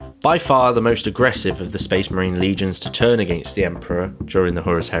By far the most aggressive of the Space Marine legions to turn against the Emperor during the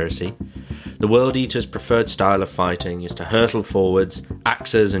Horus Heresy, the World Eater's preferred style of fighting is to hurtle forwards,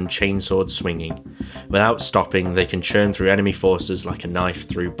 axes and chainswords swinging. Without stopping, they can churn through enemy forces like a knife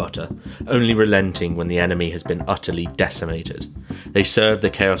through butter, only relenting when the enemy has been utterly decimated. They serve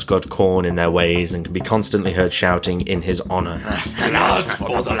the Chaos God Khorne in their ways and can be constantly heard shouting in his honour, "Blood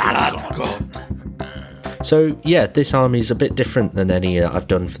for the Blood God!" So yeah, this army is a bit different than any I've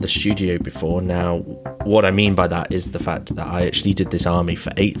done for the studio before. Now, what I mean by that is the fact that I actually did this army for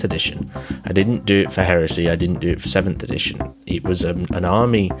 8th edition. I didn't do it for Heresy, I didn't do it for 7th edition. It was an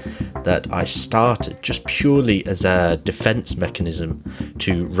army that I started just purely as a defence mechanism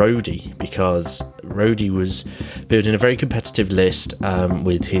to Rhodey, because Rhodey was building a very competitive list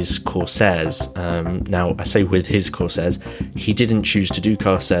with his Corsairs. Now, I say with his Corsairs, he didn't choose to do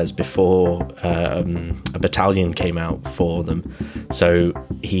Corsairs before a battalion came out for them. So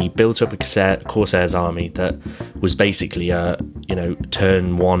he built up a Corsairs army that was basically a,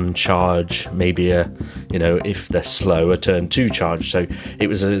 turn 1 charge, maybe a, if they're slow, a turn 2 charge. So it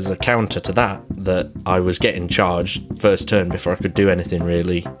was as a counter to that I was getting charged first turn before I could do anything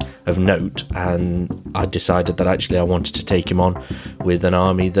really of note, and I decided that actually I wanted to take him on with an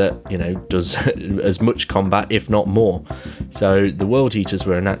army that, does as much combat, if not more. So the World Eaters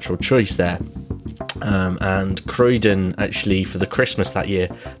were a natural choice there. And Croydon actually for the Christmas that year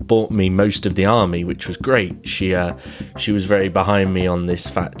bought me most of the army, which was great. She was very behind me on this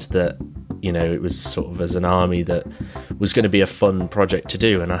fact that it was sort of as an army that was going to be a fun project to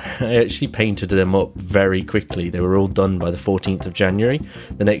do, and I actually painted them up very quickly. They were all done by the 14th of January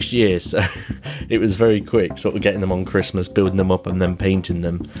the next year, so it was very quick, sort of getting them on Christmas, building them up and then painting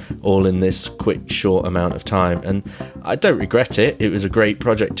them all in this quick short amount of time. And I don't regret it. It was a great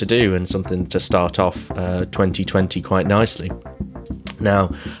project to do and something to start off 2020 quite nicely.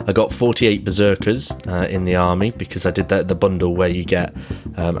 Now, I got 48 Berserkers in the army because I did the bundle where you get,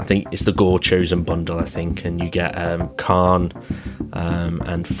 I think it's the Gore Chosen bundle, and you get Khan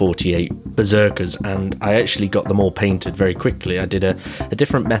and 48 Berserkers, and I actually got them all painted very quickly. I did a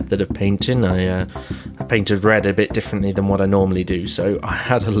different method of painting. I painted red a bit differently than what I normally do, so I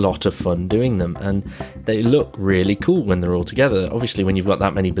had a lot of fun doing them, and they look really cool when they're all together. Obviously, when you've got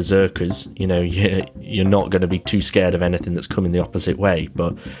that many Berserkers, you're not going to be too scared of anything that's coming the opposite way.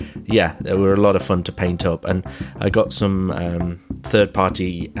 But yeah, they were a lot of fun to paint up, and I got some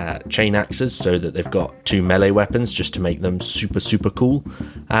third-party chain axes so that they've got 2 melee weapons just to make them super cool.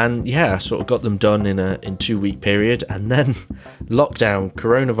 And yeah, I sort of got them done in 2-week period, and then lockdown,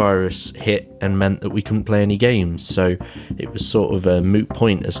 coronavirus hit and meant that we couldn't play any games, so it was sort of a moot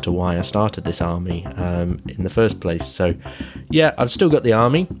point as to why I started this army in the first place. So yeah, I've still got the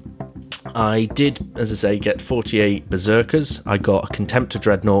army. I did, as I say, get 48 Berserkers. I got a Contemptor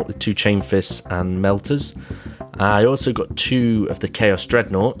Dreadnought with 2 Chain Fists and Melters. I also got 2 of the Chaos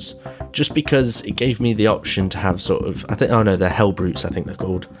Dreadnoughts, just because it gave me the option to have sort of, they're Hell Brutes, I think they're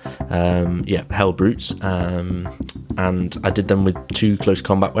called. Hell Brutes. And I did them with 2 close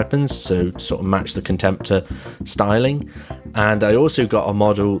combat weapons, so to sort of match the Contemptor styling. And I also got a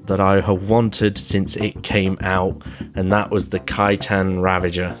model that I have wanted since it came out, and that was the Khitan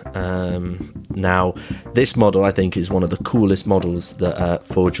Ravager. Now, this model I think is one of the coolest models that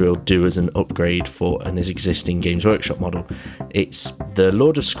Forge World do as an upgrade for an existing Games Workshop model. It's the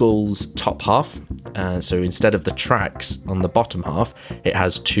Lord of Skulls top half, so instead of the tracks on the bottom half, it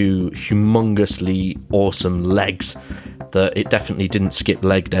has 2 humongously awesome legs that it definitely didn't skip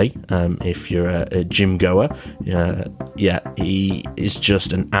leg day if you're a gym goer. He is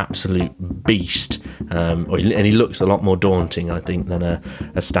just an absolute beast, and he looks a lot more daunting, I think, than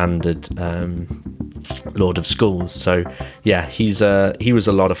a standard Lord of Skulls. So yeah, he was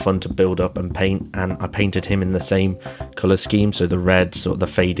a lot of fun to build up and paint, and I painted him in the same colour scheme, so the red, sort of the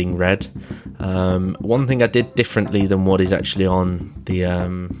fading red. One thing I did differently than what is actually on the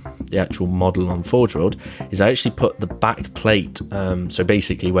actual model on Forge World is I actually put the back plate, so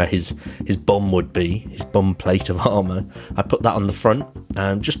basically where his bum would be, his bum plate of armour, I put that on the front,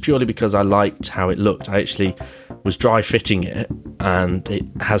 just purely because I liked how it looked. I actually was dry fitting it, and it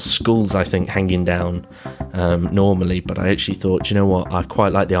has skulls, I think, hanging down normally, but I actually thought, you know what, I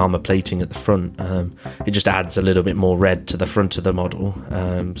quite like the armour plating at the front. It just adds a little bit more red to the front of the model,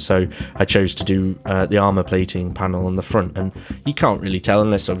 so I chose to do the armour plating panel on the front, and you can't really tell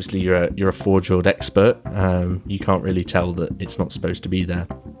unless obviously you're a Forge World expert. You can't really tell that it's not supposed to be there.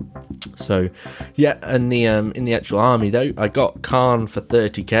 So yeah, and the in the actual army though, I got Khan for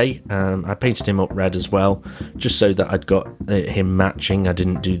 30k. I painted him up red as well, just so that I'd got him matching. I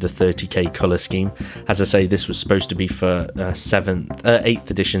didn't do the 30k colour scheme. As I say, this was supposed to be for 8th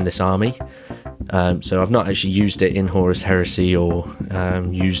edition, this army. So I've not actually used it in Horus Heresy or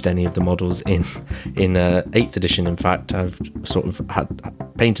used any of the models in 8th edition. In fact, I've sort of had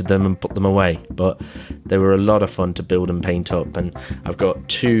painted them and put them away, but they were a lot of fun to build and paint up. And I've got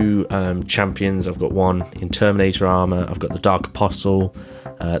 2 champions. I've got one in Terminator armor. I've got the Dark Apostle,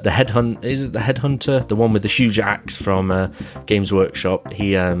 the Headhunter, the one with the huge axe from Games Workshop.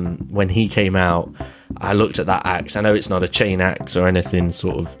 He when he came out, I looked at that axe. I know it's not a chain axe or anything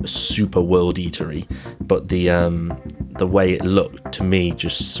sort of super world eatery, but the way it looked to me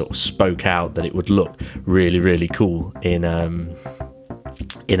just sort of spoke out that it would look really, really cool in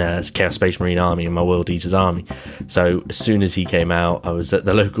a Chaos Space Marine army, in my World Eaters army. So as soon as he came out, I was at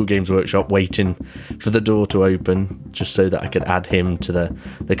the local Games Workshop waiting for the door to open, just so that I could add him to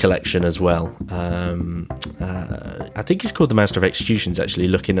the collection as well. I think he's called the Master of Executions, actually,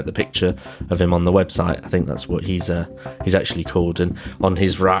 looking at the picture of him on the website. I think that's what he's actually called. And on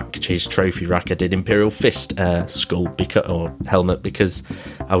his rack, his trophy rack, I did Imperial Fist skull or helmet, because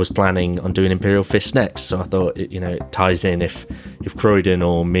I was planning on doing Imperial Fist next. So I thought it ties in if Croydon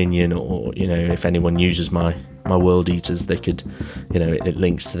or Minion, or if anyone uses my World Eaters, they could, it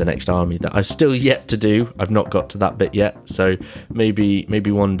links to the next army that I've still yet to do. I've not got to that bit yet, so maybe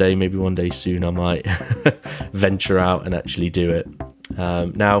one day soon I might venture out and actually do it.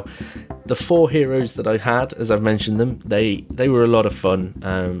 Now, the 4 heroes that I had, as I've mentioned them, they were a lot of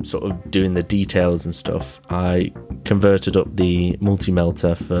fun, sort of doing the details and stuff. I converted up the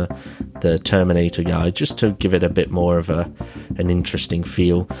multi-melter for the Terminator guy, just to give it a bit more of an interesting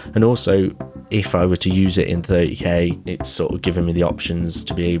feel. And also, if I were to use it in 30k, it's sort of given me the options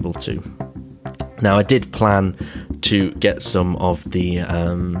to be able to. Now, I did plan to get some of the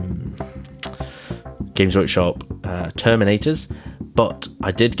Games Workshop Terminators, but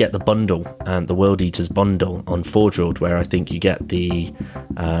I did get the bundle, the World Eaters bundle on Forge World, where I think you get the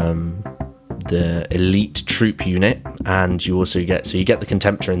elite troop unit, and you also get the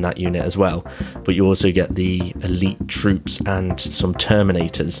Contemptor in that unit as well, but you also get the elite troops and some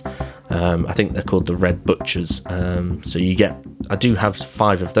Terminators. I think they're called the Red Butchers. So I do have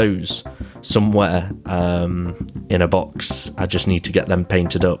 5 of those somewhere in a box. I just need to get them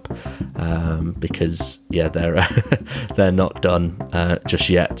painted up, because they're not done just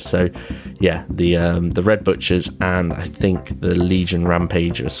yet. So yeah, the Red Butchers and I think the Legion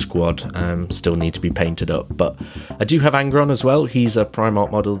Rampager squad still need to be painted up. But I do have Angron as well. He's a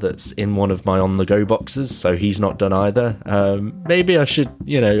Primarch model that's in one of my on the go boxes, so he's not done either. Maybe I should,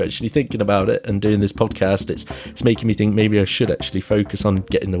 actually thinking about it and doing this podcast, it's making me think maybe I should actually focus on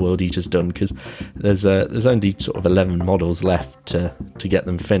getting the World Eaters done, because there's only sort of 11 models left to get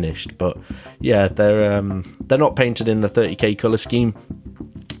them finished. But yeah, they're not painted in the 30k colour scheme.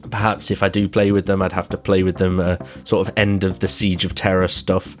 Perhaps if I do play with them, I'd have to play with them sort of end of the Siege of Terror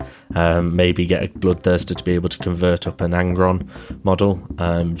stuff. Maybe get a Bloodthirster to be able to convert up an Angron model,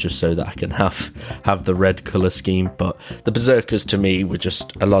 just so that I can have the red colour scheme. But the Berserkers to me were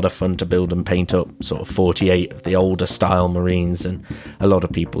just a lot of fun to build and paint up, sort of 48 of the older style Marines. And a lot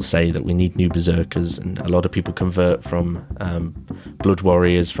of people say that we need new Berserkers, and a lot of people convert from Blood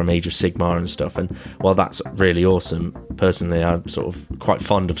Warriors from Age of Sigmar and stuff. And while that's really awesome, personally I'm sort of quite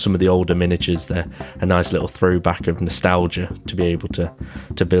fond of some of the older miniatures. They're a nice little throwback of nostalgia to be able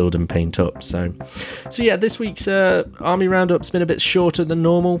to build and paint up. So yeah, this week's army roundup's been a bit shorter than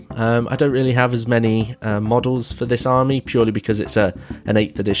normal. I don't really have as many models for this army, purely because it's an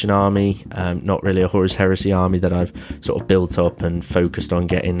 8th edition army, not really a Horus Heresy army that I've sort of built up and focused on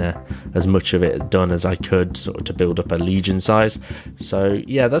getting as much of it done as I could, sort of to build up a Legion size. So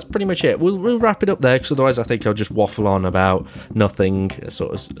yeah, that's pretty much it. We'll wrap it up there, because otherwise I think I'll just waffle on about nothing,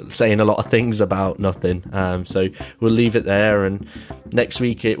 sort of saying a lot of things about nothing. So we'll leave it there, and next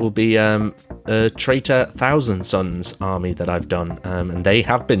week it will be a Traitor Thousand Sons army that I've done, and they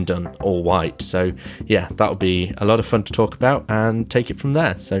have been done all white. So yeah, that'll be a lot of fun to talk about and take it from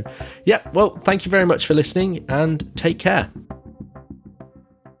there. So yeah, well, thank you very much for listening, and take care.